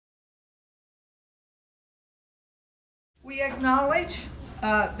We acknowledge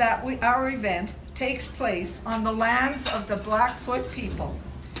that our event takes place on the lands of the Blackfoot people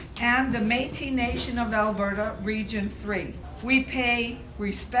and the Métis Nation of Alberta, Region 3. We pay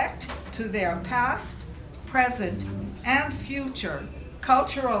respect to their past, present, and future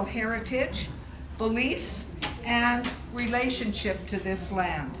cultural heritage, beliefs, and relationship to this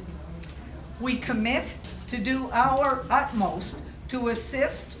land. We commit to do our utmost to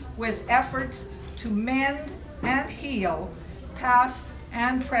assist with efforts to mend and heal past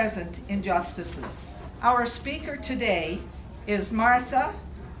and present injustices. Our speaker today is Martha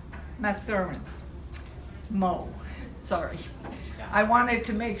Mo. Sorry. I wanted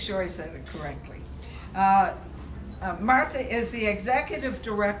to make sure I said it correctly. Martha is the Executive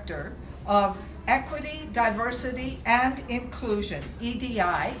Director of Equity, Diversity, and Inclusion,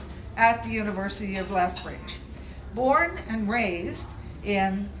 EDI, at the University of Lethbridge. Born and raised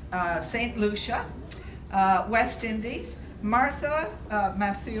in St. Lucia, West Indies, Martha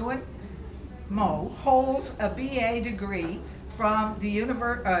Methuen Mo holds a BA degree from the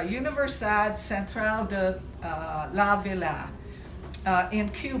Universidad Central de la Villa in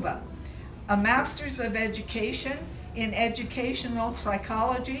Cuba, a Master's of Education in Educational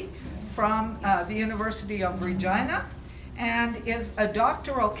Psychology from the University of Regina, and is a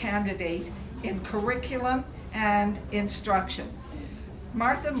doctoral candidate in curriculum and instruction.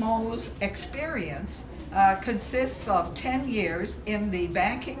 Martha Mo's experience consists of 10 years in the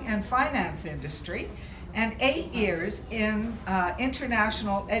banking and finance industry and 8 years in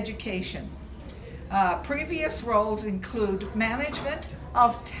international education. Previous roles include management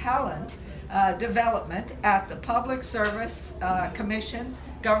of talent development at the Public Service Commission,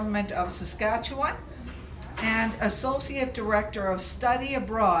 Government of Saskatchewan, and Associate Director of Study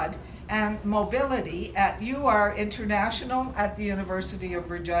Abroad and Mobility at UR International at the University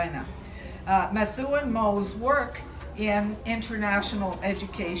of Regina. Methuen Mo's work in international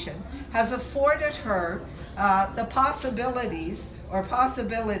education has afforded her the possibility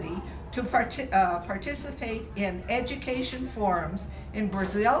to participate in education forums in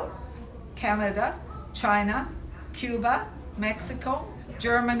Brazil, Canada, China, Cuba, Mexico,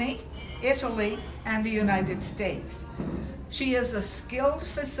 Germany, Italy, and the United States. She is a skilled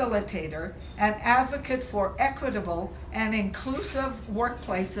facilitator and advocate for equitable and inclusive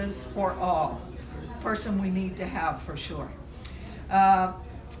workplaces for all. Person we need to have for sure.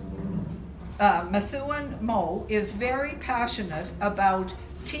 Methuen Mo is very passionate about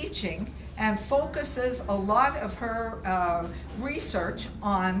teaching and focuses a lot of her research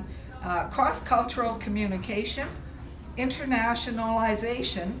on cross-cultural communication,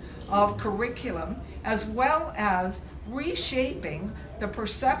 internationalization of curriculum, as well as reshaping the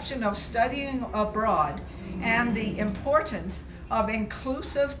perception of studying abroad and the importance of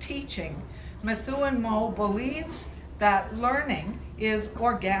inclusive teaching. Methuen Mo believes that learning is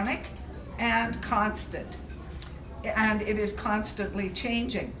organic and constant, and it is constantly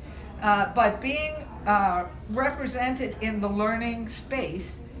changing. But being represented in the learning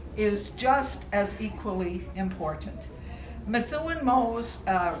space is just as equally important. Methuen Mo's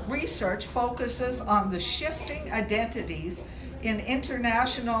research focuses on the shifting identities in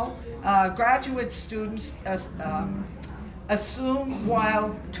international graduate students assume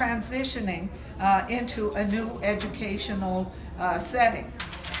while transitioning into a new educational setting.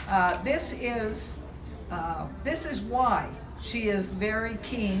 This is why she is very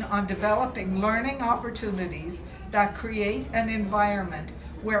keen on developing learning opportunities that create an environment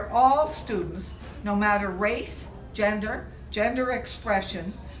where all students, no matter race, gender, gender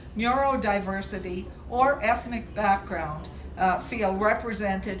expression, neurodiversity, or ethnic background, feel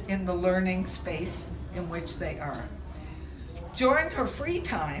represented in the learning space in which they are. During her free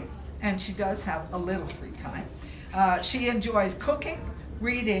time, and she does have a little free time, she enjoys cooking,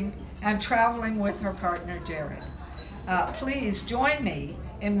 reading, and traveling with her partner, Jared. Please join me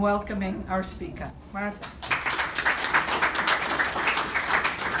in welcoming our speaker, Martha.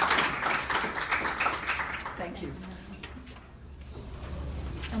 Thank you.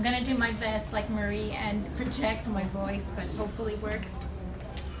 I'm gonna do my best like Marie and project my voice, but hopefully it works.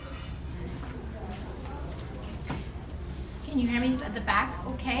 Can you hear me at the back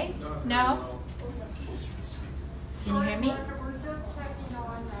okay? No? Can you hear me?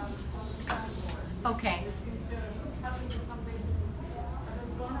 Okay.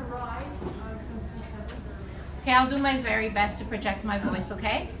 Okay, I'll do my very best to project my voice,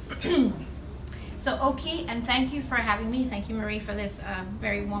 okay? So, Oki, and thank you for having me. Thank you, Marie, for this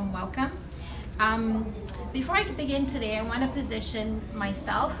very warm welcome. Before I begin today, I want to position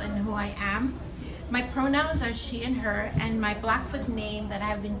myself and who I am My pronouns are she and her, and my Blackfoot name that I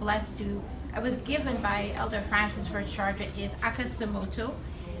have been blessed to, I was given by Elder Francis for Charter, is Akasamoto,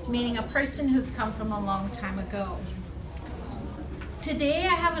 meaning a person who's come from a long time ago. Today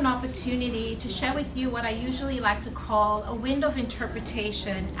I have an opportunity to share with you what I usually like to call a window of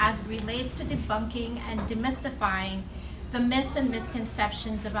interpretation as it relates to debunking and demystifying the myths and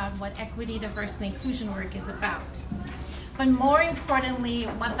misconceptions about what equity, diversity, and inclusion work is about. But more importantly,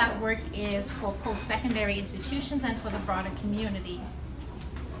 what that work is for post-secondary institutions and for the broader community.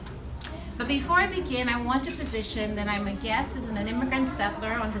 But before I begin, I want to position that I'm a guest as an immigrant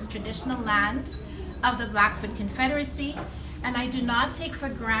settler on this traditional lands of the Blackfoot Confederacy, and I do not take for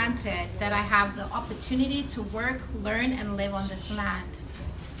granted that I have the opportunity to work, learn, and live on this land.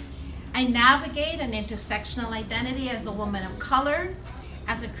 I navigate an intersectional identity as a woman of color,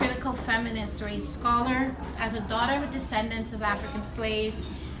 as a critical feminist race scholar, as a daughter of descendants of African slaves,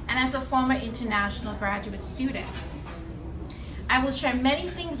 and as a former international graduate student. I will share many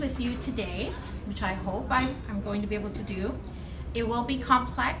things with you today, which I hope I'm going to be able to do. It will be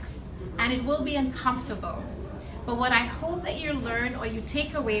complex, and it will be uncomfortable. But what I hope that you learn or you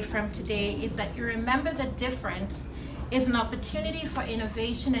take away from today is that you remember the difference is an opportunity for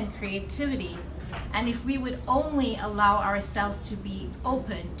innovation and creativity, and if we would only allow ourselves to be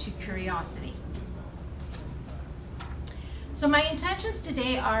open to curiosity. So my intentions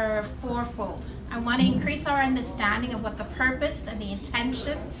today are fourfold. I want to increase our understanding of what the purpose and the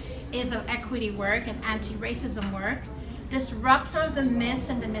intention is of equity work and anti-racism work, disrupt some of the myths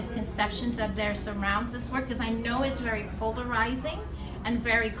and the misconceptions that there surrounds this work, because I know it's very polarizing and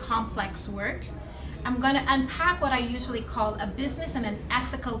very complex work. I'm going to unpack what I usually call a business and an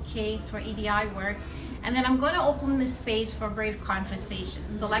ethical case for EDI work, and then I'm going to open the space for brave conversation.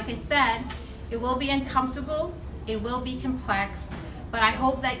 So like I said, it will be uncomfortable, it will be complex, but I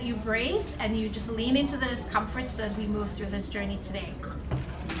hope that you brace and you just lean into the discomfort as we move through this journey today.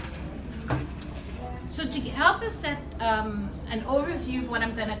 So to help us set an overview of what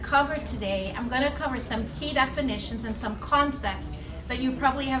I'm going to cover today, I'm going to cover some key definitions and some concepts that you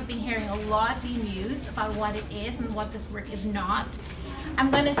probably have been hearing a lot being used about what it is and what this work is not. I'm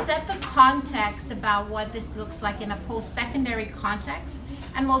going to set the context about what this looks like in a post-secondary context,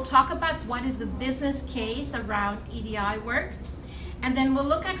 and we'll talk about what is the business case around EDI work, and then we'll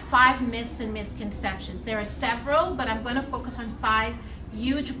look at 5 myths and misconceptions. There are several, but I'm going to focus on 5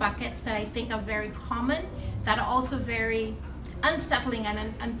 huge buckets that I think are very common, that are also very unsettling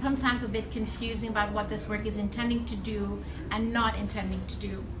and sometimes a bit confusing about what this work is intending to do and not intending to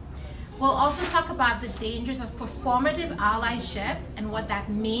do. We'll also talk about the dangers of performative allyship and what that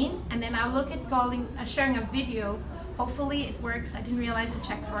means, and then I'll look at sharing a video. Hopefully it works. I didn't realize to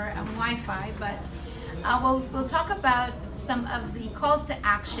check for Wi-Fi, but we'll talk about some of the calls to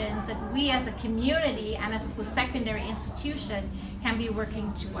actions that we as a community and as a post-secondary institution can be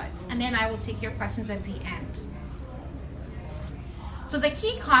working towards. And then I will take your questions at the end. So the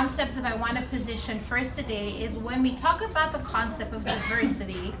key concepts that I want to position first today is when we talk about the concept of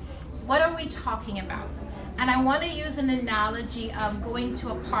diversity, what are we talking about? And I want to use an analogy of going to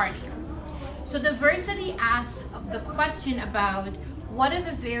a party. So diversity asks the question about what are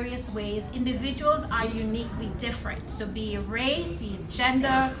the various ways individuals are uniquely different. So be it race, be it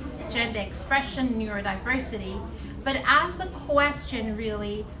gender, gender expression, neurodiversity, but ask the question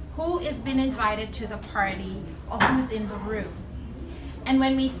really, who has been invited to the party or who's in the room? And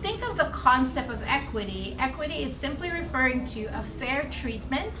when we think of the concept of equity, equity is simply referring to a fair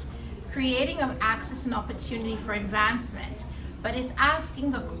treatment, creating of access and opportunity for advancement, but it's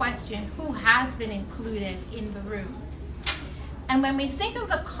asking the question, who has been included in the room? And when we think of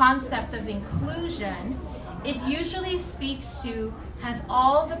the concept of inclusion, it usually speaks to, has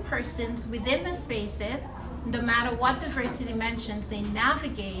all the persons within the spaces, no matter what diversity dimensions they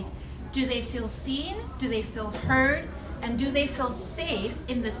navigate, do they feel seen, do they feel heard, and do they feel safe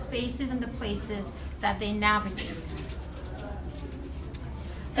in the spaces and the places that they navigate?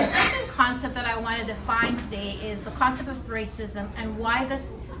 The second concept that I want to define today is the concept of racism and why this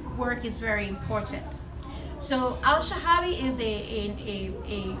work is very important. So Al-Shahabi is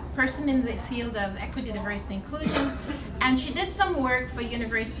a person in the field of equity, diversity, inclusion, and she did some work for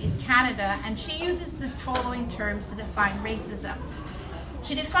Universities Canada, and she uses this following terms to define racism.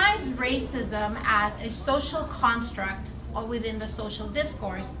 She defines racism as a social construct or within the social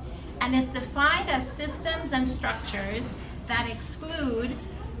discourse, and it's defined as systems and structures that exclude,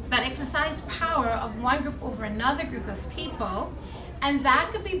 but exercise power of one group over another group of people, and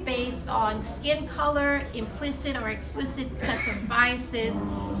that could be based on skin color, implicit or explicit sets of biases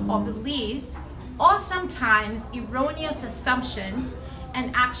or beliefs, or sometimes erroneous assumptions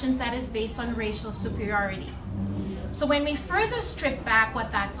and actions that is based on racial superiority. So when we further strip back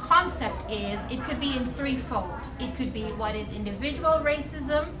what that concept is, it could be in threefold. It could be what is individual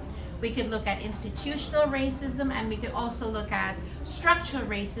racism, we could look at institutional racism, and we could also look at structural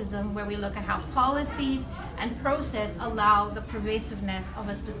racism, where we look at how policies and process allow the pervasiveness of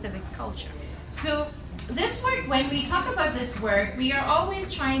a specific culture. So this work, when we talk about this work, we are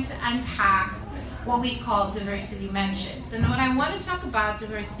always trying to unpack what we call diversity mentions. And when I want to talk about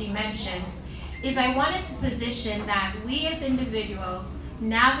diversity mentions, is I wanted to position that we as individuals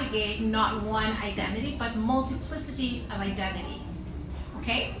navigate not one identity, but multiplicities of identities,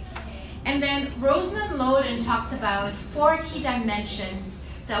 okay? And then Rosamund Loden talks about 4 key dimensions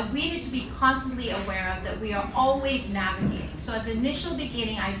that we need to be constantly aware of, that we are always navigating. So at the initial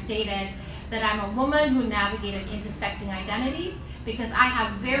beginning, I stated that I'm a woman who navigated intersecting identity because I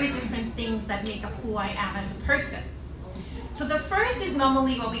have very different things that make up who I am as a person. So the first is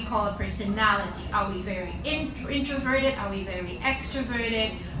normally what we call a personality. Are we very introverted? Are we very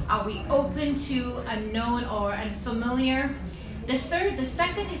extroverted? Are we open to unknown or unfamiliar? The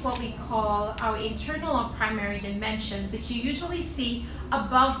second is what we call our internal or primary dimensions, which you usually see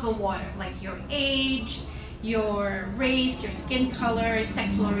above the water, like your age, your race, your skin color,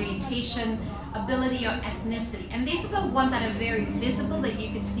 sexual orientation, ability, or ethnicity. And these are the ones that are very visible that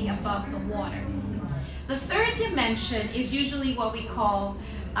you can see above the water. The third dimension is usually what we call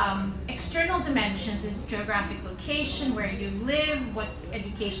external dimensions, is geographic location, where you live, what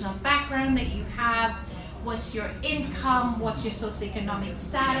educational background that you have, what's your income, what's your socioeconomic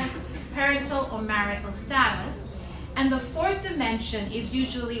status, parental or marital status. And the fourth dimension is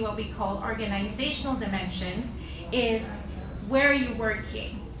usually what we call organizational dimensions, is where are you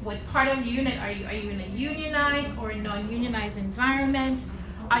working? What part of the unit are you? Are you in a unionized or a non-unionized environment?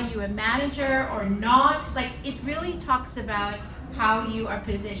 Are you a manager or not? Like, it really talks about how you are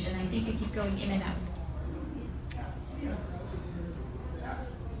positioned. I think you keep going in and out.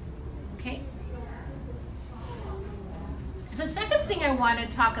 Okay. The second thing I want to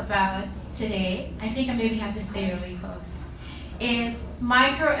talk about today, I think I maybe have to stay really close, is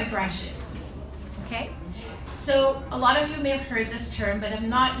microaggressions. Okay? So a lot of you may have heard this term, but have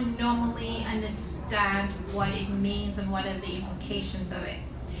not normally understand what it means and what are the implications of it.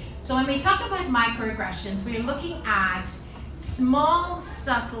 So when we talk about microaggressions, we're looking at small,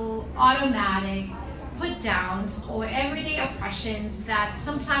 subtle, automatic put downs or everyday oppressions that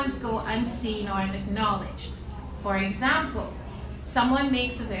sometimes go unseen or unacknowledged. For example, someone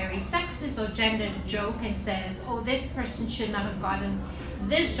makes a very sexist or gendered joke and says, oh, this person should not have gotten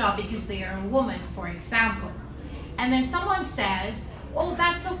this job because they are a woman, for example. And then someone says, oh,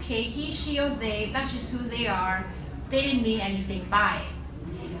 that's okay, he, she, or they, that's just who they are, they didn't mean anything by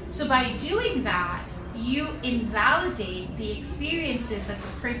it. So by doing that, you invalidate the experiences that the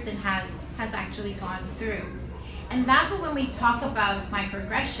person has actually gone through. And that's what when we talk about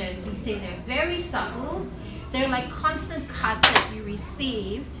microaggressions, we say they're very subtle. They're like constant cuts that you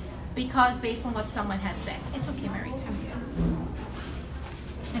receive because based on what someone has said. It's okay, Mary, I'm good.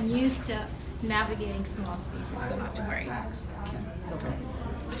 I'm used to navigating small spaces, so not to worry.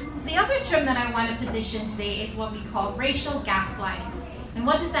 The other term that I want to position today is what we call racial gaslighting. And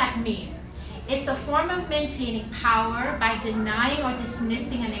what does that mean? It's a form of maintaining power by denying or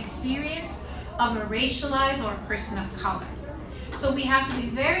dismissing an experience of a racialized or a person of color. So we have to be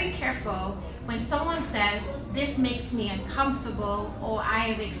very careful when someone says, this makes me uncomfortable, or I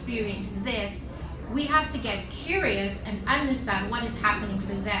have experienced this. We have to get curious and understand what is happening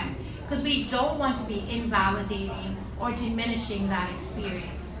for them, because we don't want to be invalidating or diminishing that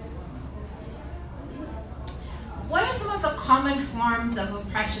experience. What are some of the common forms of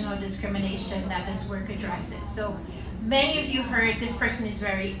oppression or discrimination that this work addresses? So many of you heard this person is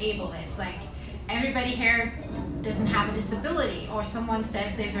very ableist, like everybody here doesn't have a disability, or someone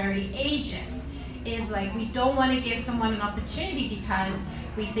says they're very ageist, is like we don't want to give someone an opportunity because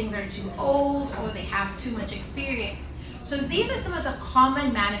we think they're too old or they have too much experience. So these are some of the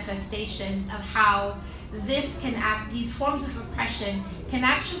common manifestations of how this can act, these forms of oppression can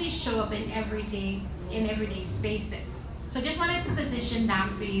actually show up in everyday spaces. So I just wanted to position that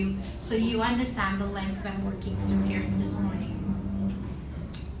for you so you understand the lens that I'm working through here this morning.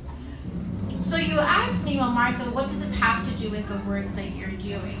 So you asked me, well, Martha, what does this have to do with the work that you're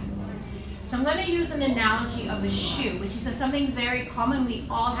doing? So I'm going to use an analogy of a shoe, which is something very common. We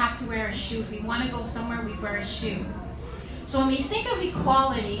all have to wear a shoe. If we want to go somewhere, we wear a shoe. So when we think of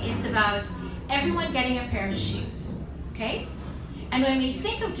equality, it's about everyone getting a pair of shoes, okay? And when we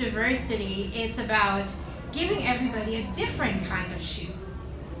think of diversity, it's about giving everybody a different kind of shoe.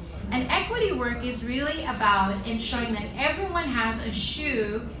 And equity work is really about ensuring that everyone has a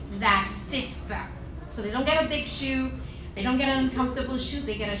shoe that fits them. So they don't get a big shoe, they don't get an uncomfortable shoe,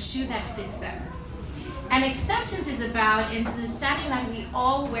 they get a shoe that fits them. And acceptance is about understanding that we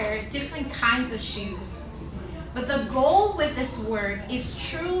all wear different kinds of shoes. But the goal with this work is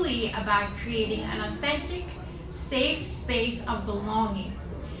truly about creating an authentic, safe space of belonging.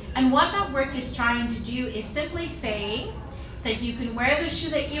 And what that work is trying to do is simply saying that you can wear the shoe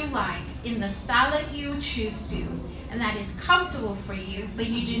that you like in the style that you choose to, and that is comfortable for you, but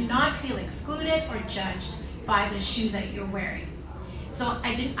you do not feel excluded or judged by the shoe that you're wearing. So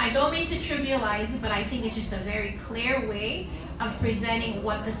I don't mean to trivialize it, but I think it's just a very clear way of presenting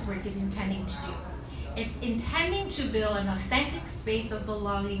what this work is intending to do. It's intending to build an authentic space of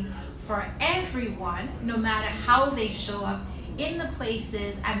belonging for everyone, no matter how they show up in the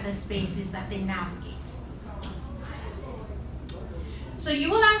places and the spaces that they navigate. So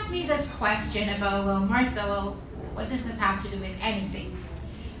you will ask me this question about, well, Martha, well, what does this have to do with anything?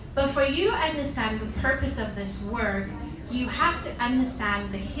 But for you to understand the purpose of this work, you have to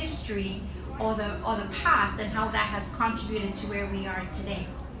understand the history or the past and how that has contributed to where we are today.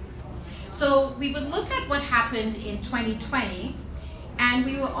 So we would look at what happened in 2020, and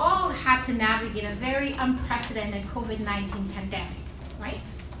we were all had to navigate a very unprecedented COVID-19 pandemic, right?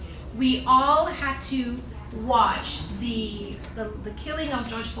 We all had to watch the killing of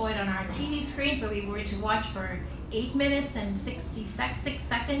George Floyd on our TV screens, where we were to watch for 8 minutes and 6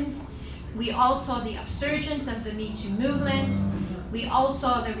 seconds. We all saw the upsurgence of the Me Too movement. We all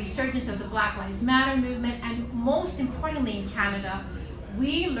saw the resurgence of the Black Lives Matter movement. And most importantly in Canada,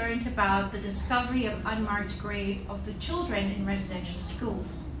 we learned about the discovery of unmarked graves of the children in residential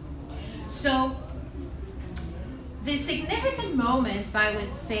schools. So the significant moments, I would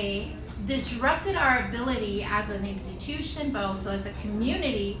say, disrupted our ability as an institution, but also as a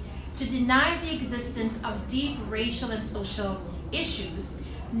community, to deny the existence of deep racial and social issues,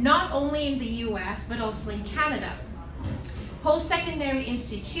 not only in the US, but also in Canada. Post-secondary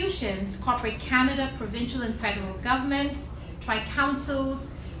institutions, corporate Canada, provincial and federal governments,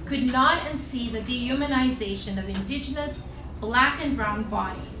 tri-councils, could not unsee the dehumanization of Indigenous, Black and Brown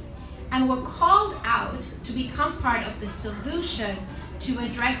bodies, and were called out to become part of the solution to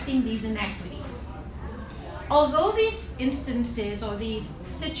addressing these inequities. Although these instances or these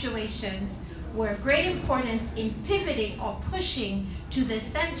situations were of great importance in pivoting or pushing to the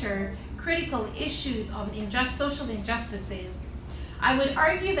center critical issues of social injustices, I would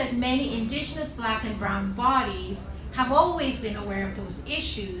argue that many Indigenous, Black and Brown bodies have always been aware of those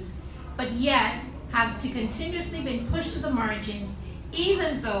issues, but yet have to continuously been pushed to the margins,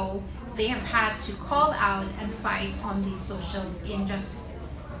 even though they have had to call out and fight on these social injustices.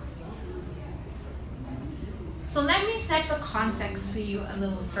 So let me set the context for you a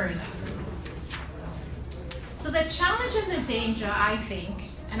little further. So the challenge and the danger, I think,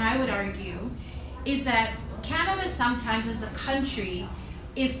 and I would argue, is that Canada sometimes as a country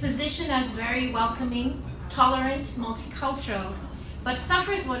is positioned as very welcoming, tolerant, multicultural, but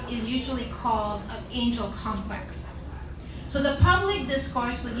suffers what is usually called an angel complex. So the public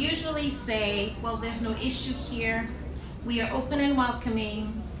discourse will usually say, well, there's no issue here, we are open and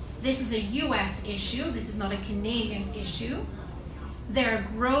welcoming, this is a US issue, this is not a Canadian issue. There are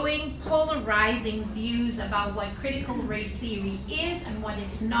growing, polarizing views about what critical race theory is and what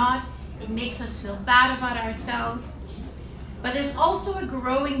it's not. It makes us feel bad about ourselves. But there's also a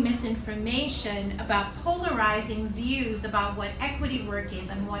growing misinformation about polarizing views about what equity work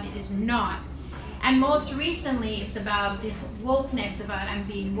is and what it is not. And most recently, it's about this wokeness, about I'm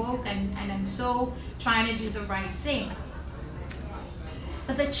being woke and I'm so trying to do the right thing.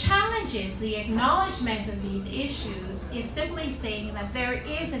 But the challenge is the acknowledgement of these issues is simply saying that there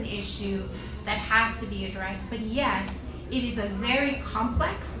is an issue that has to be addressed. But yes, it is a very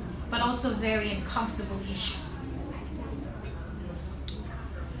complex, but also very uncomfortable issue.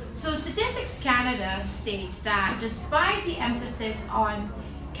 So Statistics Canada states that despite the emphasis on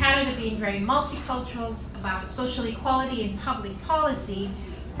Canada being very multicultural, about social equality and public policy,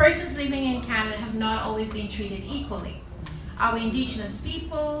 persons living in Canada have not always been treated equally. Our Indigenous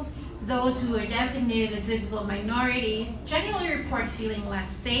people, those who are designated as visible minorities, generally report feeling less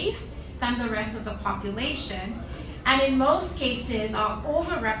safe than the rest of the population, and in most cases are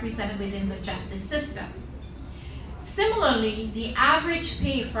overrepresented within the justice system. Similarly, the average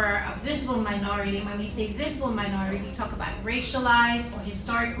pay for a visible minority, when we say visible minority, we talk about racialized or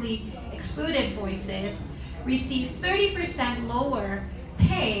historically excluded voices, receive 30% lower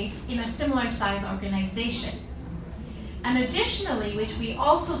pay in a similar size organization. And additionally, which we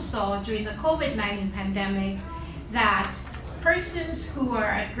also saw during the COVID-19 pandemic, that persons who are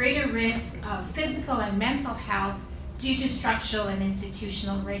at greater risk of physical and mental health due to structural and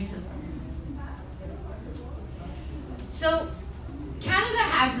institutional racism. So Canada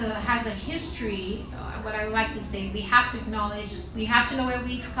has a history, what I would like to say, we have to acknowledge, we have to know where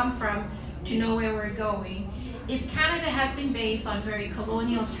we've come from to know where we're going, is Canada has been based on very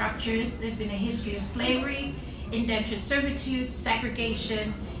colonial structures. There's been a history of slavery, indentured servitude,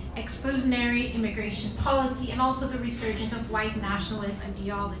 segregation, exclusionary immigration policy, and also the resurgence of white nationalist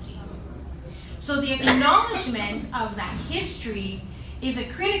ideologies. So the acknowledgement of that history is a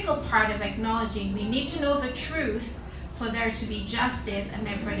critical part of acknowledging we need to know the truth for there to be justice and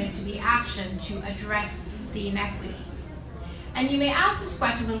therefore there to be action to address the inequities. And you may ask this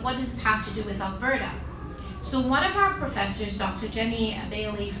question, well, what does this have to do with Alberta? So one of our professors, Dr. Jenny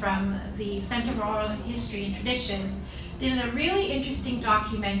Bailey from the Center for Oral History and Traditions, did a really interesting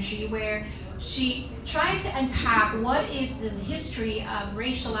documentary where she tried to unpack what is the history of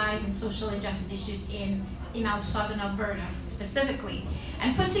racialized and social injustice issues in our southern Alberta specifically,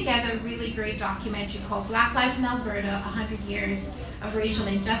 and put together a really great documentary called Black Lives in Alberta, 100 Years of Racial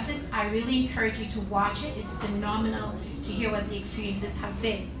Injustice. I really encourage you to watch it. It's phenomenal to hear what the experiences have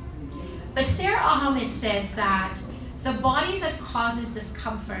been. But Sarah Ahmed says that the body that causes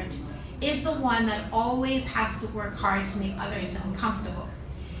discomfort is the one that always has to work hard to make others uncomfortable.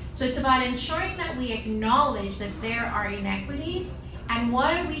 So it's about ensuring that we acknowledge that there are inequities and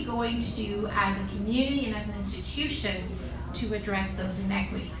what are we going to do as a community and as an institution to address those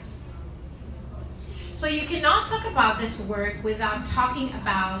inequities. So you cannot talk about this work without talking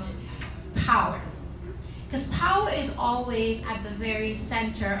about power, because power is always at the very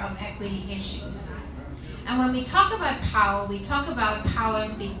center of equity issues. And when we talk about power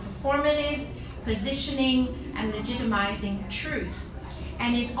as being performative, positioning, and legitimizing truth.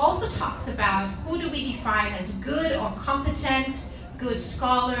 And it also talks about who do we define as good or competent, good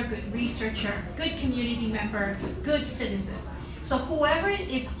scholar, good researcher, good community member, good citizen. So whoever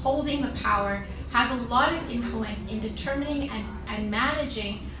is holding the power has a lot of influence in determining and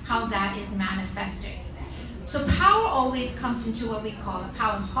managing how that is manifested. So power always comes into what we call a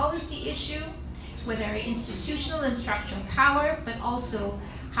power and policy issue, where there are institutional and structural power, but also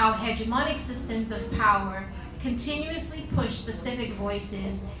how hegemonic systems of power continuously push specific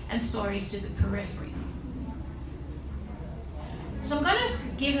voices and stories to the periphery. So I'm going to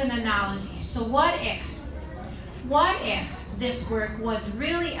give an analogy. So what if this work was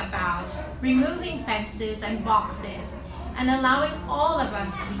really about removing fences and boxes and allowing all of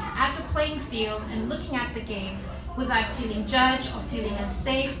us to be at the playing field and looking at the game without feeling judged or feeling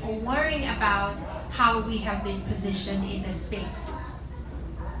unsafe or worrying about how we have been positioned in this space?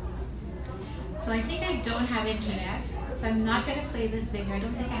 So I think I don't have internet, so I'm not going to play this video. I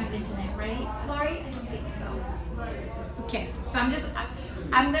don't think I have internet, right, Laurie? I don't think so. Okay, so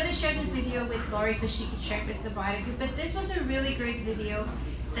I'm going to share this video with Laurie so she can share it with the wider group. But this was a really great video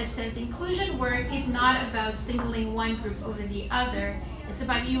that says inclusion work is not about singling one group over the other. It's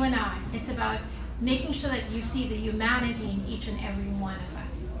about you and I. It's about making sure that you see the humanity in each and every one of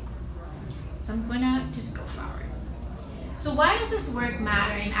us. So I'm going to just go forward. So why does this work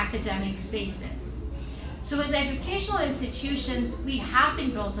matter in academic spaces? So as educational institutions, we have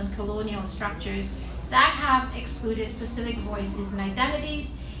been built on colonial structures that have excluded specific voices and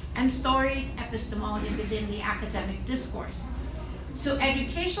identities and stories, epistemology within the academic discourse. So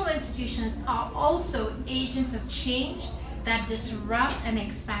educational institutions are also agents of change that disrupt and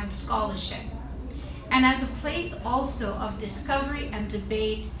expand scholarship, and as a place also of discovery and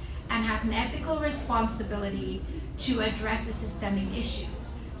debate, and has an ethical responsibility to address the systemic issues.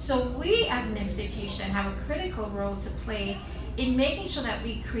 So we as an institution have a critical role to play in making sure that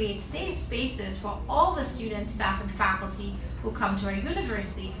we create safe spaces for all the students, staff, and faculty who come to our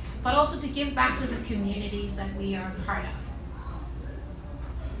university, but also to give back to the communities that we are a part of.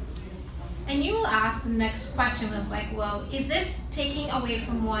 And you will ask, the next question was like, well, is this taking away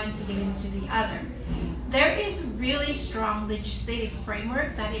from one to giving to the other? There is really strong legislative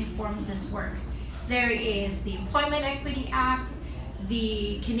framework that informs this work. There is the Employment Equity Act,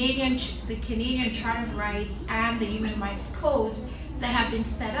 the Canadian Charter of Rights, and the Human Rights Codes that have been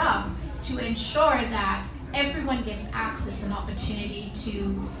set up to ensure that everyone gets access and opportunity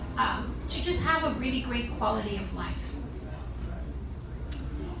to just have a really great quality of life.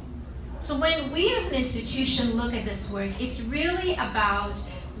 So when we as an institution look at this work, it's really about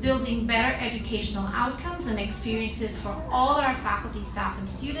building better educational outcomes and experiences for all our faculty, staff, and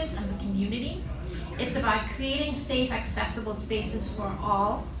students and the community. It's about creating safe, accessible spaces for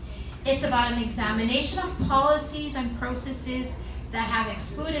all. It's about an examination of policies and processes that have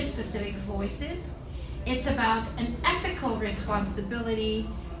excluded specific voices. It's about an ethical responsibility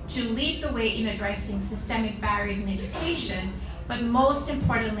to lead the way in addressing systemic barriers in education, but most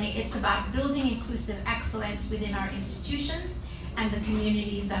importantly, it's about building inclusive excellence within our institutions and the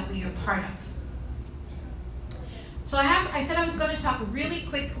communities that we are part of. So I said I was going to talk really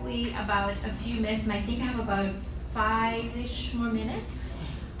quickly about a few myths, and I think I have about 5-ish more minutes.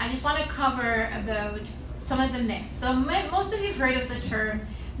 I just want to cover about some of the myths. So most of you have heard of the term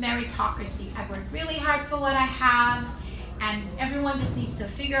meritocracy. I've worked really hard for what I have, and everyone just needs to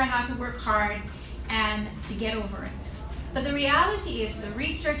figure out how to work hard and to get over it. But the reality is the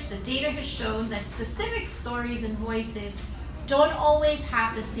research, the data has shown that specific stories and voices don't always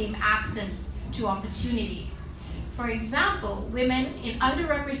have the same access to opportunities. For example, women in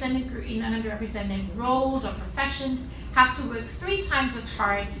underrepresented roles or professions have to work 3 times as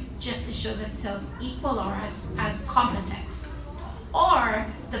hard just to show themselves equal or as competent. Or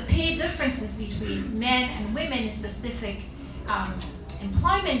the pay differences between men and women in specific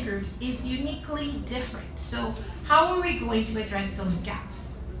employment groups is uniquely different. So how are we going to address those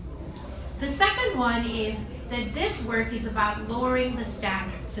gaps? The second one is that this work is about lowering the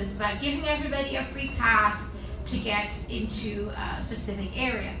standards. So it's about giving everybody a free pass to get into a specific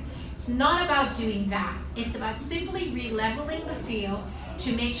area. It's not about doing that. It's about simply re-leveling the field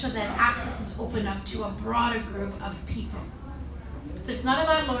to make sure that access is open up to a broader group of people. So it's not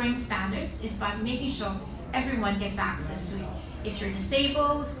about lowering standards, it's about making sure everyone gets access to it. If you're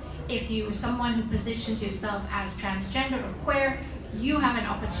disabled, if you're someone who positions yourself as transgender or queer, you have an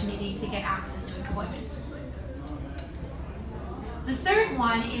opportunity to get access to employment. The third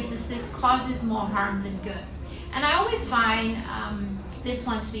one is this causes more harm than good. And I always find this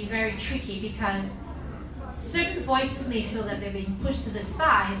one to be very tricky because certain voices may feel that they're being pushed to the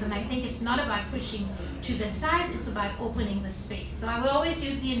sides, and I think it's not about pushing to the sides, it's about opening the space. So I would always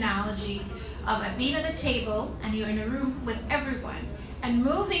use the analogy of being at a table and you're in a room with everyone and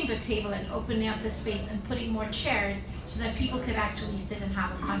moving the table and opening up the space and putting more chairs so that people could actually sit and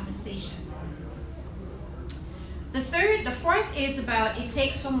have a conversation. The fourth is about it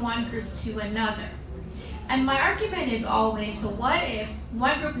takes from one group to another. And my argument is always, so what if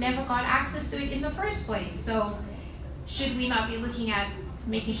one group never got access to it in the first place? So should we not be looking at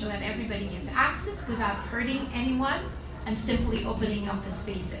making sure that everybody gets access without hurting anyone and simply opening up the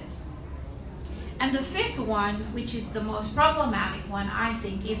spaces? And the fifth one, which is the most problematic one, I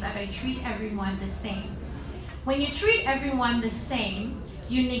think, is that I treat everyone the same. When you treat everyone the same,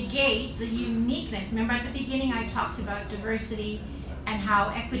 you negate the uniqueness. Remember at the beginning I talked about diversity and how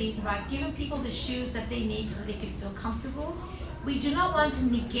equity is about giving people the shoes that they need so that they can feel comfortable. We do not want to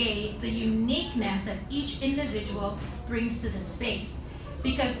negate the uniqueness that each individual brings to the space.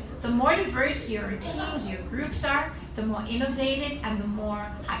 Because the more diverse your teams, your groups are, the more innovative and the more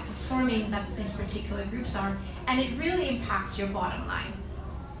high performing that these particular groups are, and it really impacts your bottom line.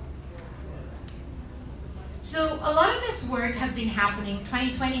 So a lot of this work has been happening.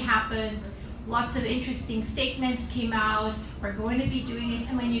 2020 happened, lots of interesting statements came out, we're going to be doing this,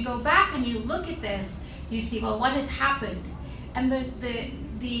 and when you go back and you look at this, you see, well, what has happened? And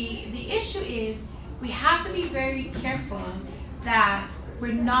the issue is we have to be very careful that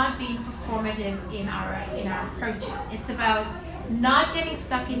we're not being performative in our approaches. It's about not getting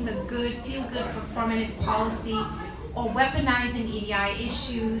stuck in the good, feel-good performative policy or weaponizing EDI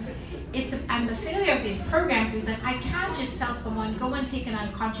issues. And the failure of these programs is that I can't just tell someone, go and take an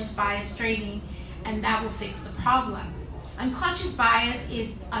unconscious bias training and that will fix the problem. Unconscious bias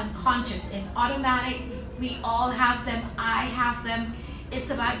is unconscious, it's automatic, we all have them, I have them.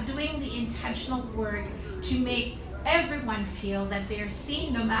 It's about doing the intentional work to make everyone feel that they're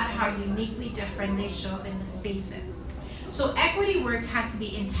seen no matter how uniquely different they show up in the spaces. So equity work has to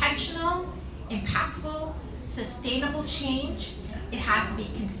be intentional, impactful, sustainable change. It has to be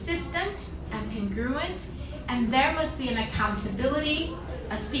consistent and congruent, and there must be an accountability,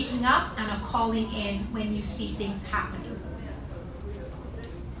 a speaking up, and a calling in when you see things happening.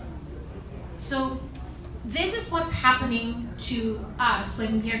 So this is what's happening to us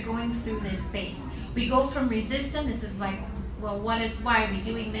when we are going through this space. We go from resistant, this is like, well, why are we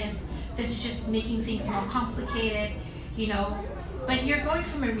doing this? This is just making things more complicated, you know. But you're going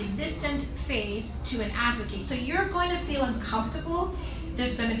from a resistant phase to an advocate. So you're going to feel uncomfortable.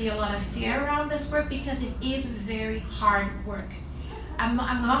 There's going to be a lot of fear around this work because it is very hard work. I'm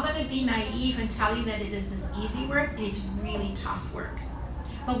not going to be naive and tell you that it is this easy work. It's really tough work.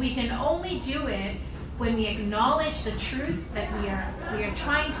 But we can only do it when we acknowledge the truth that we are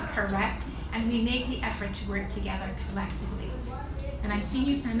trying to correct, and we make the effort to work together collectively. And I'm seeing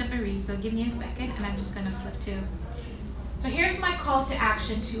you stand up, Marie, so give me a second, and I'm just going to flip to So here's my call to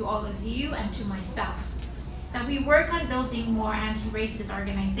action to all of you and to myself. That we work on building more anti-racist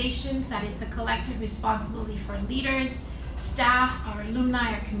organizations, that it's a collective responsibility for leaders, staff, our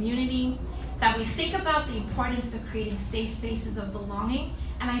alumni, our community, that we think about the importance of creating safe spaces of belonging,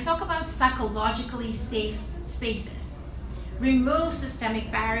 and I talk about psychologically safe spaces. Remove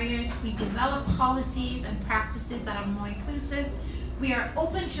systemic barriers, we develop policies and practices that are more inclusive. We are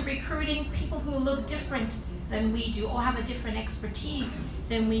open to recruiting people who look different than we do or have a different expertise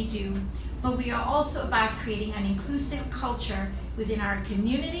than we do. But we are also about creating an inclusive culture within our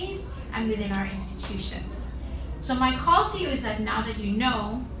communities and within our institutions. So my call to you is that now that you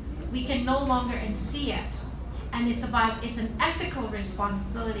know, we can no longer unsee it. And it's an ethical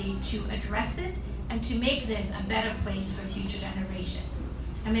responsibility to address it and to make this a better place for future generations.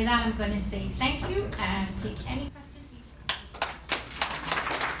 And with that, I'm going to say thank you and take any questions you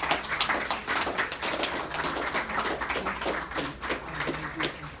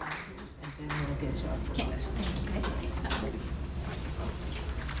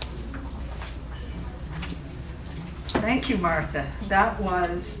Thank you, Martha. That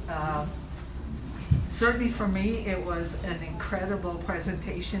was, certainly for me, it was an incredible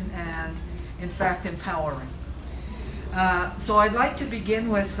presentation and, in fact, empowering. So I'd like to begin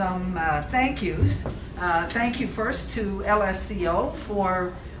with some thank yous. Thank you first to LSCO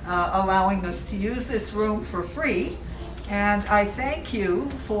for allowing us to use this room for free. And I thank you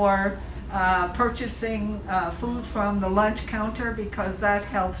for purchasing food from the lunch counter, because that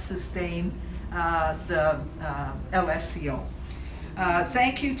helps sustain the LSCO.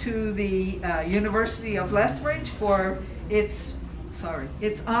 Thank you to the University of Lethbridge for its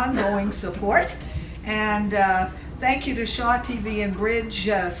ongoing support, and thank you to Shaw TV and Bridge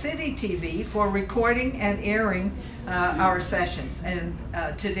City TV for recording and airing our sessions. And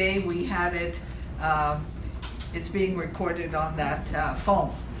today we had it, it's being recorded on that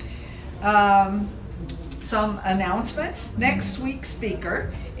phone. Some announcements. Next week's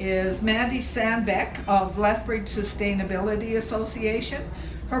speaker is Mandy Sandbeck of Lethbridge Sustainability Association.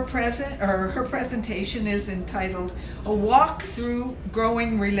 Her presentation is entitled A Walk Through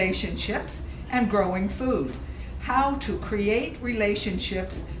Growing Relationships and Growing Food: How to Create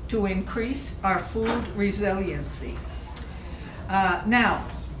Relationships to Increase Our Food Resiliency. Now,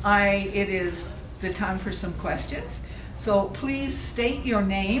 it is the time for some questions. So please state your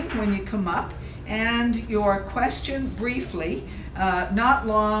name when you come up, and your question briefly, not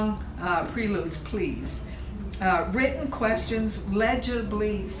long preludes, please. Written questions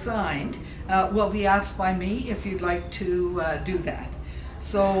legibly signed will be asked by me if you'd like to do that.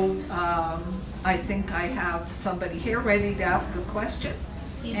 So I think I have somebody here ready to ask a question.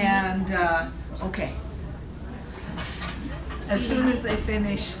 And okay. As soon as they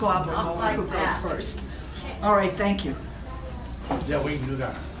finish squabbling over who goes first. All right, thank you. Yeah, we can do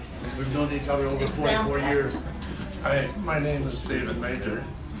that. We've known each other over 44 years. Hi, my name is David Major,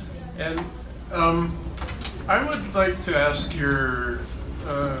 and I would like to ask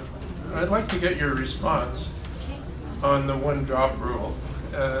I'd like to get your response on the one-drop rule.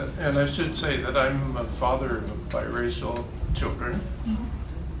 And I should say that I'm a father of biracial children,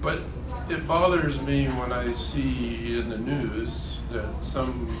 but it bothers me when I see in the news that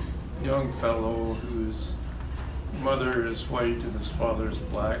some young fellow whose mother is white and his father is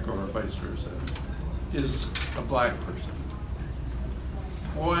black, or vice versa, is a black person.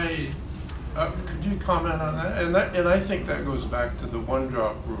 Why? Could you comment on that? And I think that goes back to the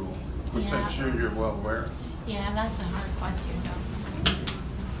one-drop rule, which I'm sure you're well aware of. Yeah, that's a hard question, though.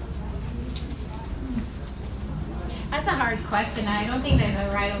 That's a hard question. I don't think there's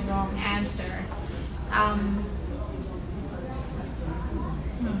a right or wrong answer.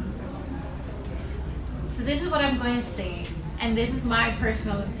 So this is what I'm going to say, and this is my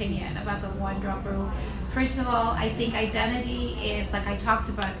personal opinion about the one-drop rule. First of all, I think identity is, like I talked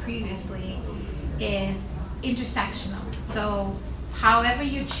about previously, is intersectional. So however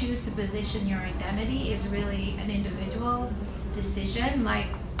you choose to position your identity is really an individual decision. Like,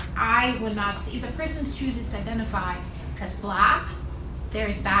 I will not, if the person chooses to identify as black,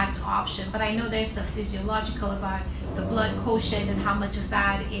 there's that option. But I know there's the physiological about the blood quotient and how much of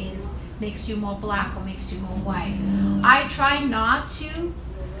that makes you more black or makes you more white. I try not to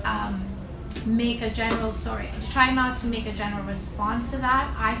make a general response to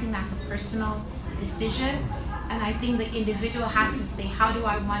that. I think that's a personal decision. And I think the individual has to say, how do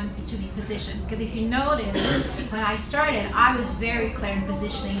I want to be positioned? Because if you notice, when I started, I was very clear in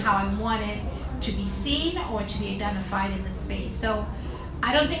positioning how I wanted to be seen or to be identified in the space. So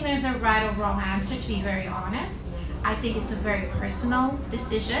I don't think there's a right or wrong answer, to be very honest. I think it's a very personal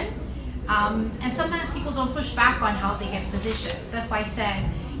decision. And sometimes people don't push back on how they get positioned. That's why I said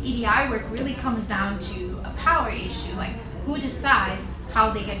EDI work really comes down to a power issue, like who decides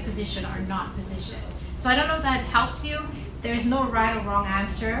how they get positioned or not positioned. So I don't know if that helps you. There's no right or wrong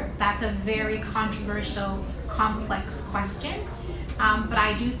answer. That's a very controversial, complex question. But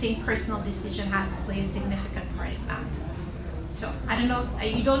I do think personal decision has to play a significant part in that. So I don't know,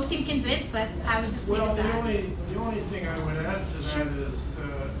 you don't seem convinced, but I would just leave it at that. The only thing I would add to that is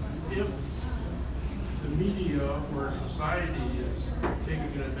if the media or society is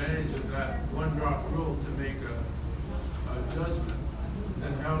taking advantage of that one-drop rule to make a judgment,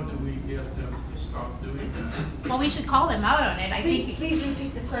 then how do we get them to stop doing that? Well, we should call them out on it. I think. Please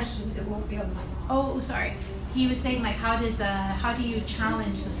repeat the question. It won't be on my. Oh, sorry. He was saying, like, how do you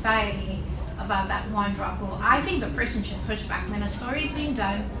challenge society about that one-drop rule? I think the person should push back. When a story is being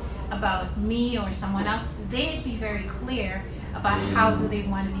done about me or someone else, they need to be very clear about how do they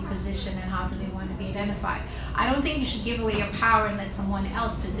want to be positioned and how do they want to be identified. I don't think you should give away your power and let someone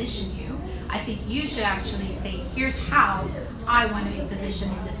else position you. I think you should actually say, here's how I want to be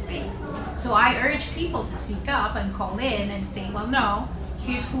positioned in this space. So I urge people to speak up and call in and say, well, no,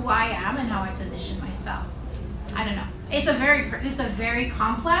 here's who I am and how I position myself. I don't know. It's a very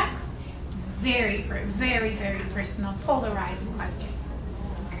complex, very personal, polarizing question.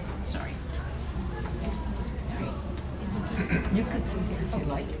 Sorry. You can sit here if you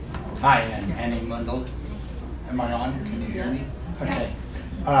like. Hi, I'm Annie Mundell. Am I on? Can you hear me? Okay.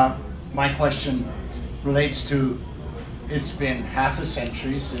 My question relates to, it's been half a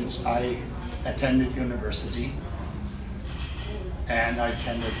century since I attended university, and I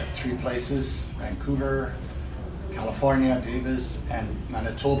attended at 3 places: Vancouver, California, Davis, and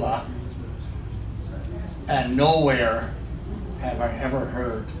Manitoba, and nowhere have I ever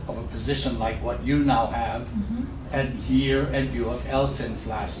heard of a position like what you now have here at U of L since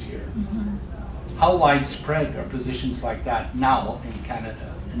last year. How widespread are positions like that now in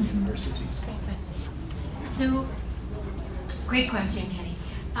Canada and universities? Great question. So, great question, Kenny.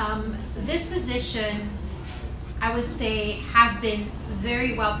 This position, I would say, has been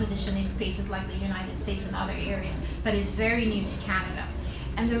very well positioned in places like the United States and other areas, but is very new to Canada.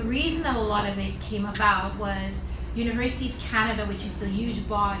 And the reason that a lot of it came about was Universities Canada, which is the huge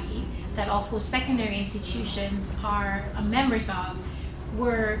body that all post-secondary institutions are members of,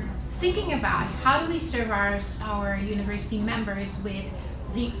 were thinking about how do we serve our university members with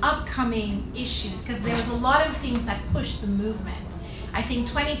the upcoming issues, because there was a lot of things that pushed the movement. I think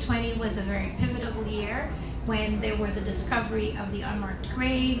 2020 was a very pivotal year when there were the discovery of the unmarked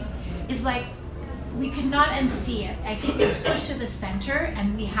graves. It's like we could not unsee it. I think it was pushed to the center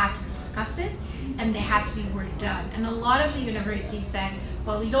and we had to discuss it and there had to be work done. And a lot of the universities said,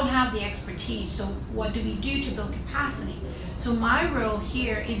 well, we don't have the expertise, so what do we do to build capacity? So my role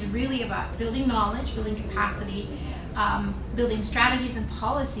here is really about building knowledge, building capacity, building strategies and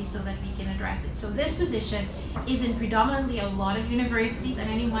policies so that we can address it. So this position is in predominantly a lot of universities, and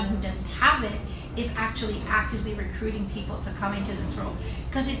anyone who doesn't have it is actually actively recruiting people to come into this role,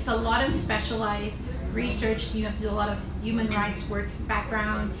 because it's a lot of specialized research. You have to do a lot of human rights work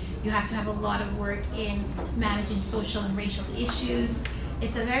background. You have to have a lot of work in managing social and racial issues.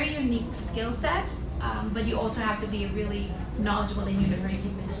 It's a very unique skill set, but you also have to be really knowledgeable in university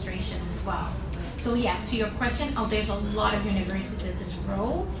administration as well. So yes, to your question, there's a lot of universities with this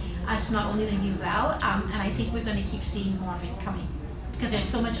role. It's not only the U of L, and I think we're going to keep seeing more of it coming, because there's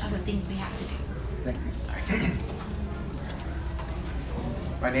so much other things we have to do. Thank you. Sorry.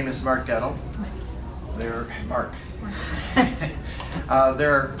 My name is Mark Gettle. There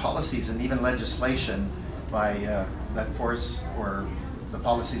are policies and even legislation by that force, or the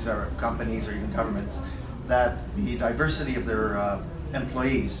policies of companies or even governments, that the diversity of their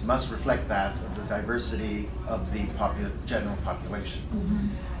employees must reflect that of the diversity of the general population.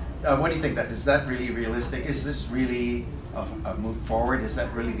 What do you think? Is that really realistic? Is this really a move forward? Is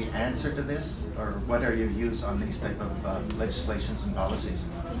that really the answer to this? Or what are your views on these type of legislations and policies?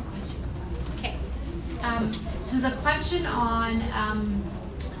 Good question. Okay. So the question on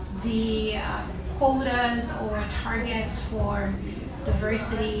the quotas or targets for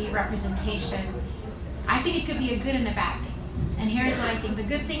diversity representation, I think it could be a good and a bad thing. And here's what I think. The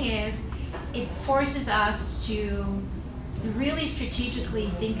good thing is it forces us to really strategically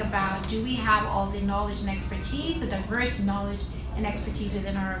think about, do we have all the knowledge and expertise, the diverse knowledge and expertise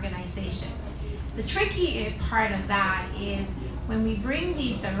within our organization? The tricky part of that is when we bring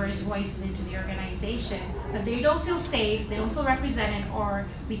these diverse voices into the organization, but they don't feel safe, they don't feel represented, or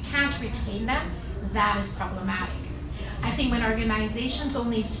we can't retain them, that is problematic. I think when organizations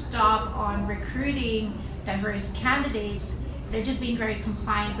only stop on recruiting diverse candidates they're just being very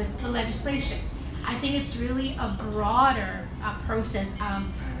compliant with the legislation. I think it's really a broader process of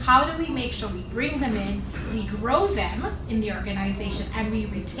how do we make sure we bring them in, we grow them in the organization, and we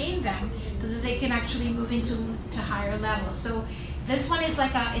retain them so that they can actually move into higher levels. So this one is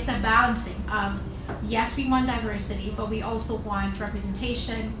like it's a balancing of, yes, we want diversity, but we also want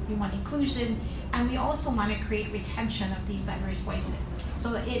representation, we want inclusion, and we also want to create retention of these diverse voices.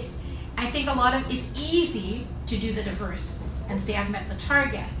 So I think it's easy to do the diverse and say I've met the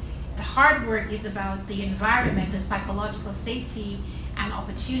target. The hard work is about the environment, the psychological safety and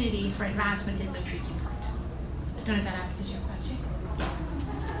opportunities for advancement is the tricky part. I don't know if that answers your question. Yeah.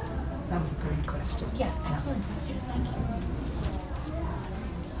 That was a great question. Yeah, excellent question. Thank you.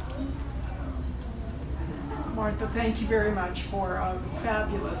 Martha, thank you very much for a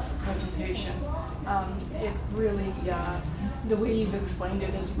fabulous presentation. It really, the way you've explained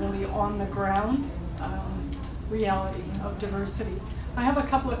it is really on the ground reality of diversity. I have a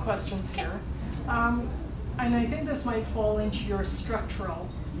couple of questions here. And I think this might fall into your structural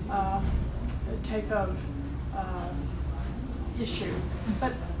type of issue.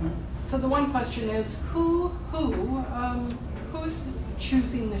 But so the one question is, who's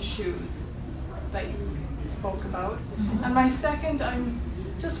choosing the shoes that you spoke about? And my second, I'm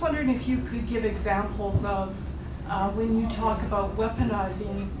just wondering if you could give examples of when you talk about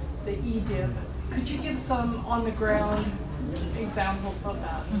weaponizing the EDI, could you give some on the ground examples of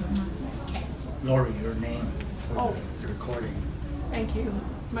that? Okay. Lori, your name for Oh. the recording. Thank you.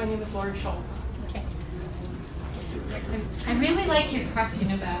 My name is Lori Schultz. Okay. I really like your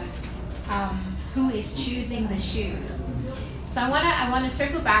question about who is choosing the shoes. So I want to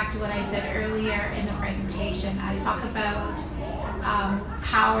circle back to what I said earlier in the presentation. I talk about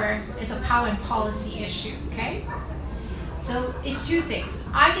power is a power and policy issue. Okay. So it's two things.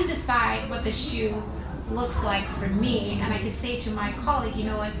 I can decide what the shoe looks like for me, and I can say to my colleague, you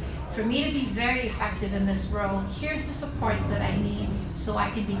know what, for me to be very effective in this role, here's the supports that I need so I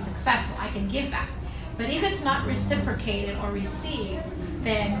can be successful. I can give that. But if it's not reciprocated or received,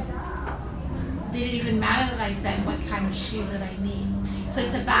 then did it even matter that I said what kind of shoe that I need? So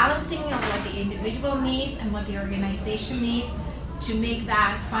it's a balancing of what the individual needs and what the organization needs to make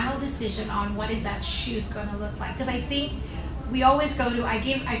that final decision on what is that shoe's going to look like. Because I think we always go to, I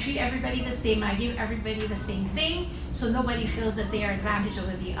treat everybody the same, and I give everybody the same thing, so nobody feels that they are advantaged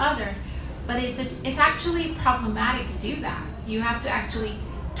over the other. But it's actually problematic to do that. You have to actually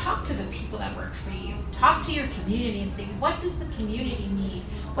talk to the people that work for you, talk to your community and say, what does the community need?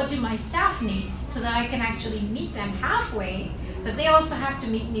 What do my staff need? So that I can actually meet them halfway, but they also have to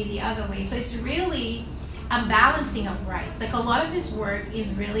meet me the other way. So it's really a balancing of rights. Like a lot of this work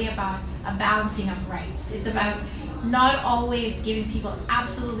is really about a balancing of rights. It's about not always giving people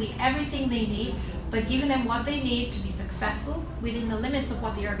absolutely everything they need, but giving them what they need to be successful within the limits of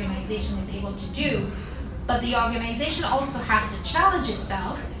what the organization is able to do. But the organization also has to challenge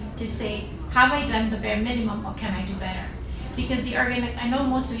itself to say, have I done the bare minimum or can I do better? Because I know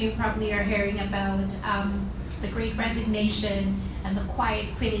most of you probably are hearing about the Great Resignation and the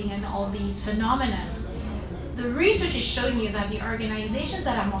quiet quitting and all these phenomena. The research is showing you that the organizations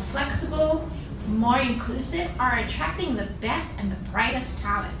that are more flexible, more inclusive, are attracting the best and the brightest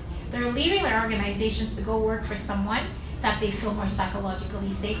talent. They're leaving their organizations to go work for someone that they feel more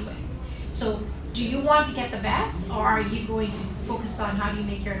psychologically safe with. So do you want to get the best, or are you going to focus on how do you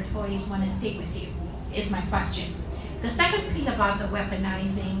make your employees want to stay with you, is my question. The second piece about the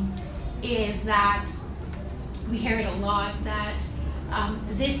weaponizing is that we hear it a lot, that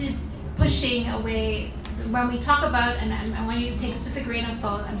this is pushing away. When we talk about, and I want you to take this with a grain of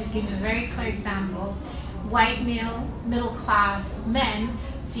salt, I'm just giving you a very clear example. White male, middle class men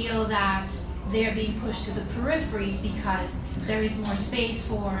feel that they're being pushed to the peripheries because there is more space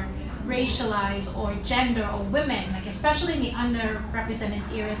for racialized or gender or women, like especially in the underrepresented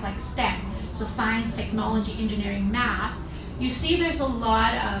areas like STEM, so science, technology, engineering, math. You see there's a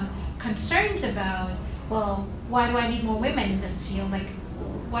lot of concerns about, well, why do I need more women in this field? Like,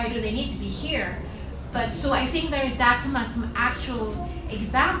 why do they need to be here? But so I think that's some actual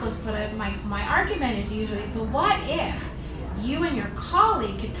examples, but my argument is usually, but what if you and your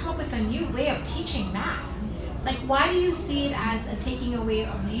colleague could come up with a new way of teaching math? Like, why do you see it as a taking away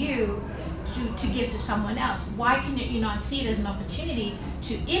of you to give to someone else? Why can you not see it as an opportunity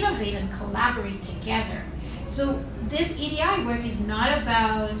to innovate and collaborate together? So this EDI work is not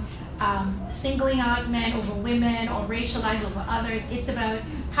about singling out men over women or racialized over others. It's about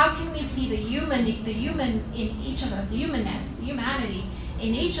how can we see the human in each of us, the humanity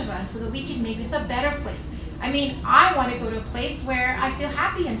in each of us, so that we can make this a better place. I mean, I want to go to a place where I feel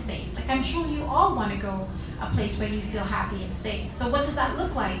happy and safe. Like I'm sure you all want to go a place where you feel happy and safe. So what does that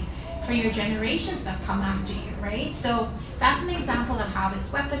look like for your generations that come after you, right? So that's an example of how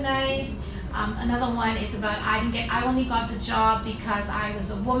it's weaponized. Another one is about I only got the job because I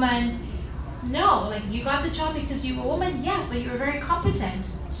was a woman. No, like you got the job because you were a woman, yes, but you were a very competent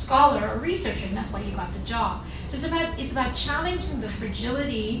scholar or researcher, and that's why you got the job. So it's about challenging the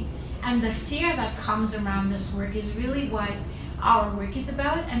fragility and the fear that comes around this work is really what our work is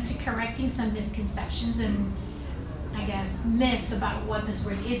about, and to correcting some misconceptions and I guess myths about what this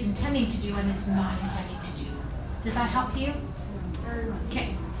work is intending to do and it's not intending to do. Does that help you?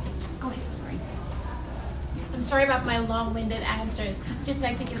 Okay, go ahead, sorry. I'm sorry about my long-winded answers. Just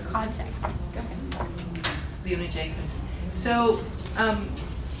like to give context. Go ahead, sorry. Leona Jacobs. So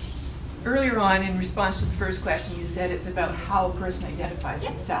earlier on, in response to the first question, you said it's about how a person identifies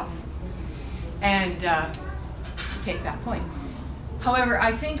himself. And take that point. However,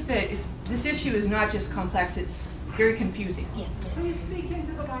 I think that this issue is not just complex, it's very confusing. Yes, Please speak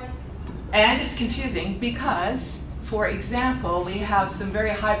into the mic. And it's confusing because, for example, we have some very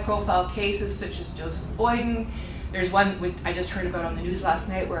high-profile cases such as Joseph Boyden. There's one which I just heard about on the news last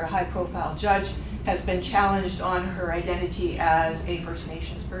night where a high-profile judge has been challenged on her identity as a First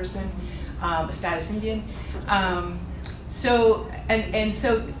Nations person, a status Indian. So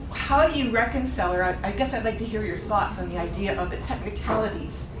how do you reconcile, or I guess I'd like to hear your thoughts on the idea of the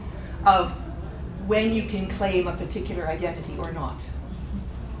technicalities of when you can claim a particular identity or not?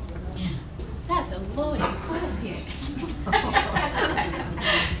 That's a loaded question.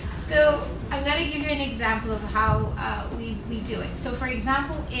 So I'm going to give you an example of how we do it. So for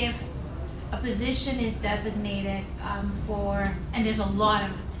example, if a position is designated and there's a lot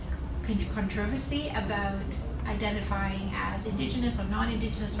of controversy about identifying as Indigenous or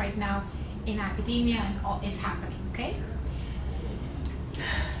non-Indigenous right now in academia, and it's happening, okay?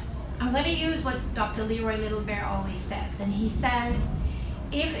 I'm going to use what Dr. Leroy Littlebear always says, and he says,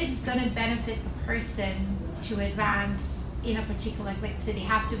 if it's going to benefit the person to advance in a particular, like say they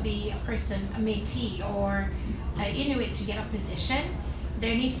have to be a person, a Métis or an Inuit to get a position,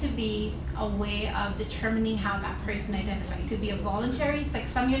 there needs to be a way of determining how that person identifies. It could be a voluntary, it's like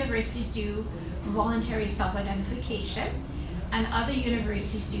some universities do voluntary self-identification, and other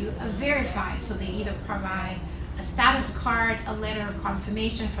universities do a verified, so they either provide a status card, a letter of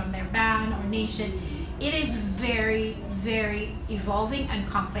confirmation from their band or nation. It is very, very evolving and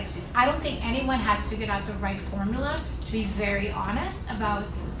complex. I don't think anyone has figured out the right formula, to be very honest, about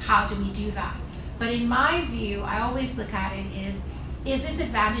how do we do that. But in my view, I always look at it is this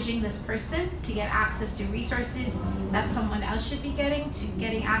advantaging this person to get access to resources that someone else should be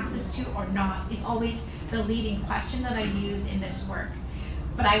getting access to or not, is always the leading question that I use in this work.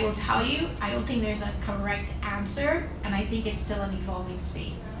 But I will tell you, I don't think there's a correct answer, and I think it's still an evolving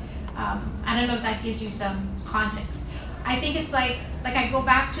state. I don't know if that gives you some context. I think it's like I go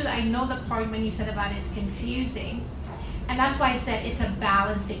back to, I know the part when you said about it's confusing, and that's why I said it's a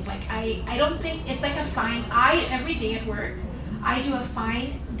balancing. Like I don't think, it's like a fine, every day at work, I do a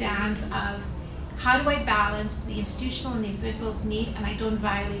fine dance of how do I balance the institutional and the individual's need and I don't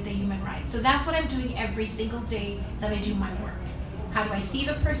violate the human rights. So that's what I'm doing every single day that I do my work. How do I see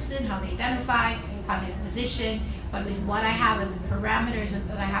the person, how they identify, how they're positioned, but with what I have as the parameters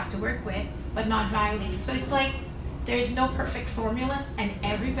that I have to work with, but not violating. So it's like there's no perfect formula and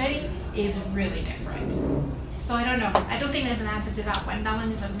everybody is really different. So I don't know. I don't think there's an answer to that one. That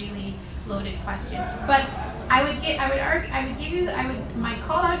one is a really loaded question. But my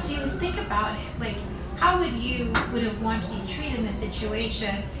call out to you is think about it. Like, how would have wanted to be treated in a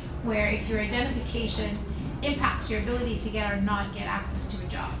situation where if your identification impacts your ability to get or not get access to a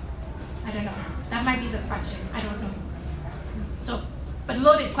job? I don't know. That might be the question. I don't know. So, but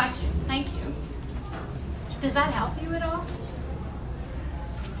loaded question. Thank you. Does that help you at all?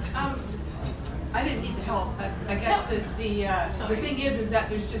 I didn't need the help. I guess the thing is that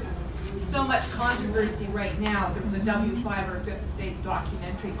there's just so much controversy right now. There was a W5 or Fifth Estate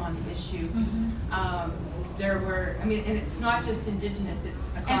documentary on the issue. There were, and it's not just Indigenous; it's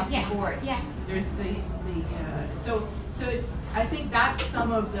across the board. Yeah. There's so it's. I think that's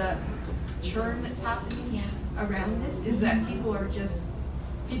some of the churn that's happening around this. Is that people are just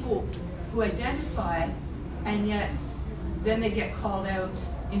people who identify, and yet then they get called out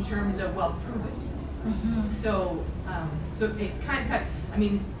in terms of, well, prove it. So it kind of cuts.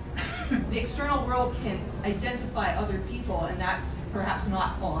 The external world can identify other people, and that's perhaps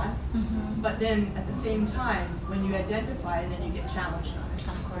not on. But then at the same time, when you identify, then you get challenged on it.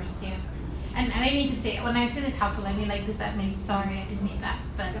 Of course, yeah. And I mean to say, when I say this helpful, I mean like, does that mean, sorry, I didn't mean that.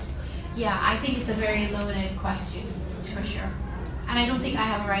 But yeah, I think it's a very loaded question, for sure. And I don't think I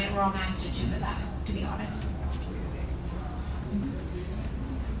have a right or wrong answer to that. to be honest.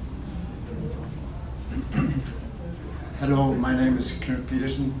 Hello, my name is Knut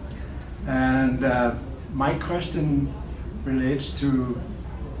Peterson, and my question relates to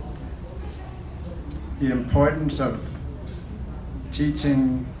the importance of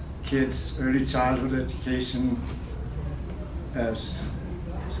teaching kids early childhood education as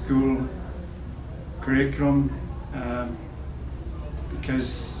school curriculum,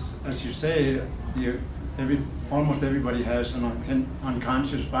 because, as you say, almost everybody has an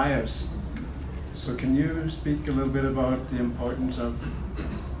unconscious bias. So can you speak a little bit about the importance of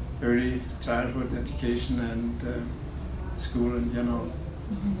early childhood education and school in general?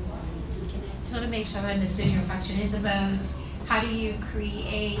 Okay. Just want to make sure I understood your question. Is about how do you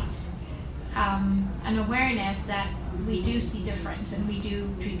create an awareness that we do see difference and we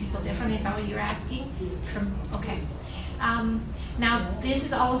do treat people differently? Is that what you're asking? Okay. Now, this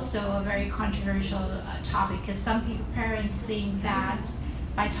is also a very controversial topic, because some parents think that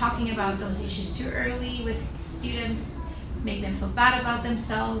by talking about those issues too early with students, make them feel bad about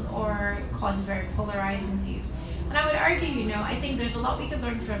themselves or cause a very polarizing view. And I would argue, I think there's a lot we could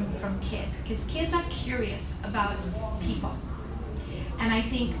learn from kids, because kids are curious about people. And I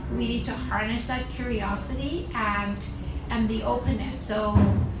think we need to harness that curiosity and the openness. So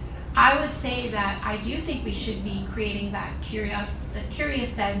I would say that I do think we should be creating that curious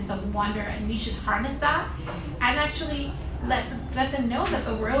sense of wonder, and we should harness that and actually let them know that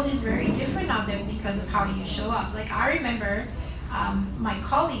the world is very different out there because of how you show up. Like, I remember my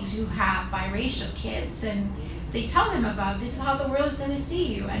colleagues who have biracial kids, and they tell them about this is how the world is going to see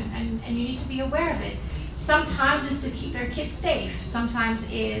you, and you need to be aware of it. Sometimes it's to keep their kids safe. Sometimes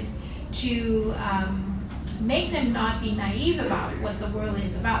is to make them not be naive about what the world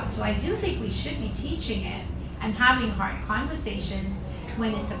is about. So I do think we should be teaching it and having hard conversations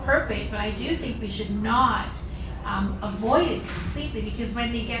when it's appropriate, but I do think we should not avoid it completely, because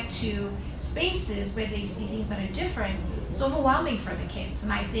when they get to spaces where they see things that are different, it's overwhelming for the kids.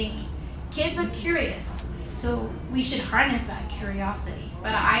 And I think kids are curious, so we should harness that curiosity.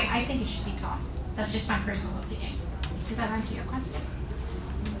 But I think it should be taught. That's just my personal opinion. Does that answer your question?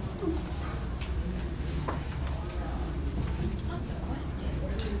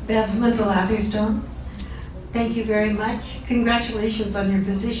 Bev Mundell-Atherstone, thank you very much. Congratulations on your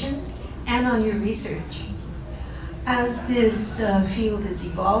position and on your research. As this field is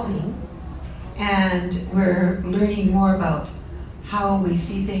evolving and we're learning more about how we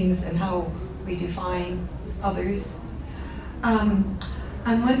see things and how we define others, I'm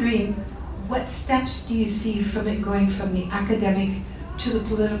wondering, what steps do you see from it going from the academic to the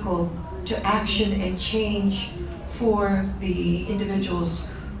political to action and change for the individuals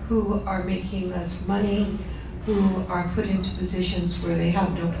who are making less money, who are put into positions where they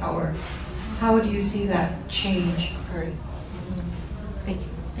have no power? How do you see that change occurring? Thank you.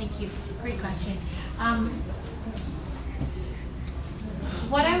 Thank you. Great question.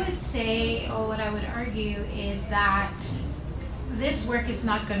 What I would say, or what I would argue, is that this work is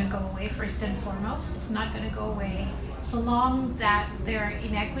not going to go away, first and foremost. It's not going to go away. So long that there are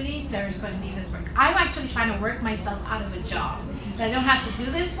inequities, there is going to be this work. I'm actually trying to work myself out of a job. That I don't have to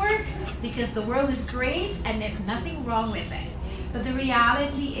do this work because the world is great and there's nothing wrong with it. But the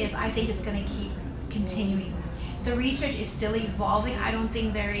reality is, I think it's going to keep continuing. The research is still evolving. I don't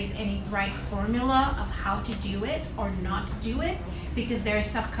think there is any right formula of how to do it or not to do it, because there is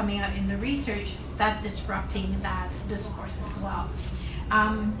stuff coming out in the research that's disrupting that discourse as well.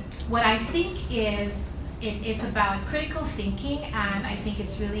 What I think is, it's about critical thinking, and I think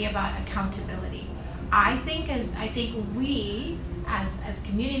it's really about accountability. I think we, as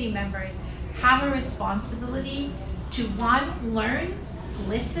community members, have a responsibility to, one, learn,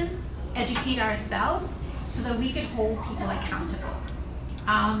 listen, educate ourselves so that we can hold people accountable.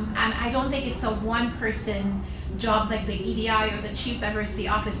 And I don't think it's a one-person job like the EDI or the Chief Diversity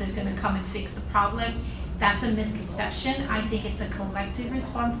Officer is going to come and fix the problem. That's a misconception. I think it's a collective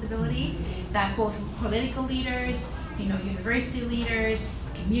responsibility that both political leaders, university leaders,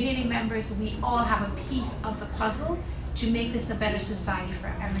 community members, we all have a piece of the puzzle to make this a better society for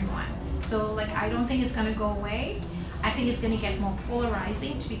everyone. So, I don't think it's going to go away. I think it's going to get more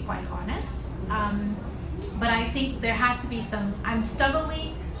polarizing, to be quite honest. But I think there has to be some, I'm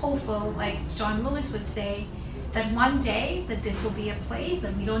stubbornly hopeful, like John Lewis would say, that one day that this will be a place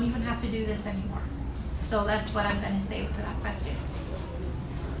and we don't even have to do this anymore. So that's what I'm going to say to that question.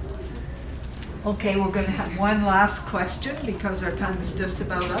 Okay, we're going to have one last question because our time is just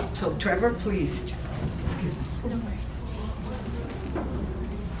about up. So Trevor, please. Excuse me. Don't worry.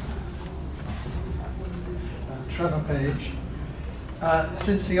 Trevor Page.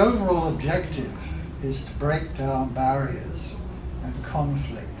 Since the overall objective is to break down barriers and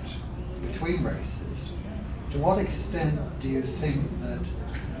conflict between races, to what extent do you think that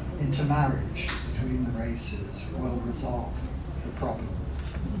intermarriage between the races will resolve the problem?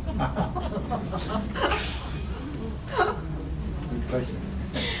 Good question.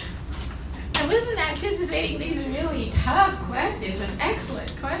 I wasn't anticipating these really tough questions, but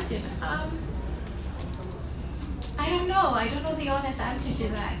excellent question. I don't know. I don't know the honest answer to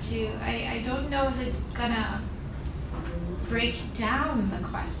that, too. I don't know if it's gonna break down the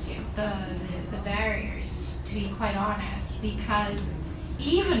question, the barriers, to be quite honest, because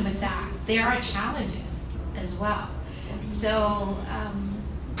even with that, there are challenges as well. So,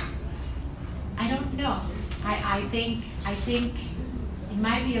 I don't know. I think it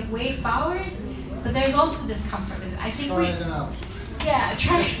might be a way forward, but there's also discomfort with it. I think try it out. Yeah,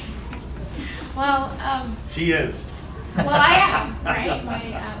 try it. Well, She is. well, I am, right?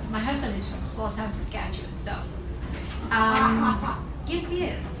 My husband is from small town Saskatchewan, so yes, he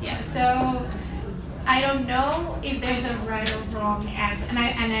is. Yeah, so I don't know if there's a right or wrong answer, and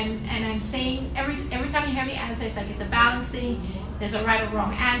I'm saying every time you hear me answer, it's like it's a balancing. There's a right or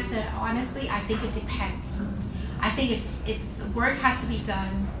wrong answer. Honestly, I think it depends. I think it's work has to be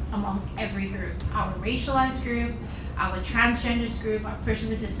done among every group, our racialized group, our transgenders group, our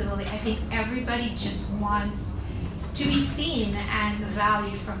persons with disability. I think everybody just wants to be seen and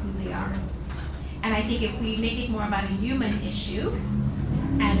valued for who they are. And I think if we make it more about a human issue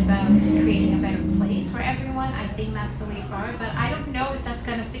and about creating a better place for everyone, I think that's the way forward. But I don't know if that's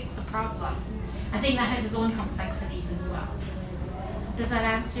going to fix the problem. I think that has its own complexities as well. Does that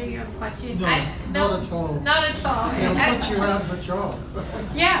answer your question? No, not at all. Not at all. It'll put you out of a job.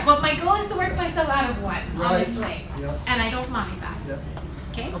 Yeah, well, my goal is to work myself out of one, Right. honestly. Yep. And I don't mind that. Yep.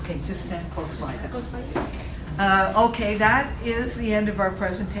 Okay? Okay, just stand close by that. Goes by you. Okay, that is the end of our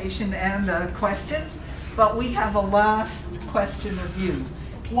presentation and questions, but we have a last question of you.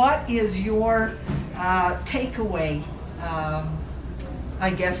 What is your takeaway, I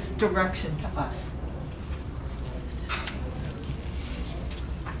guess, direction to us?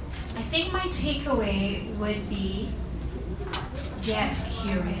 I think my takeaway would be get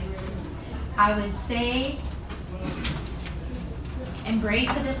curious. I would say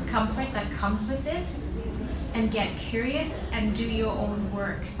embrace the discomfort that comes with this and get curious and do your own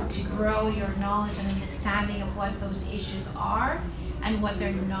work to grow your knowledge and understanding of what those issues are and what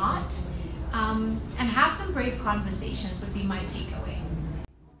they're not. And have some brave conversations would be my takeaway.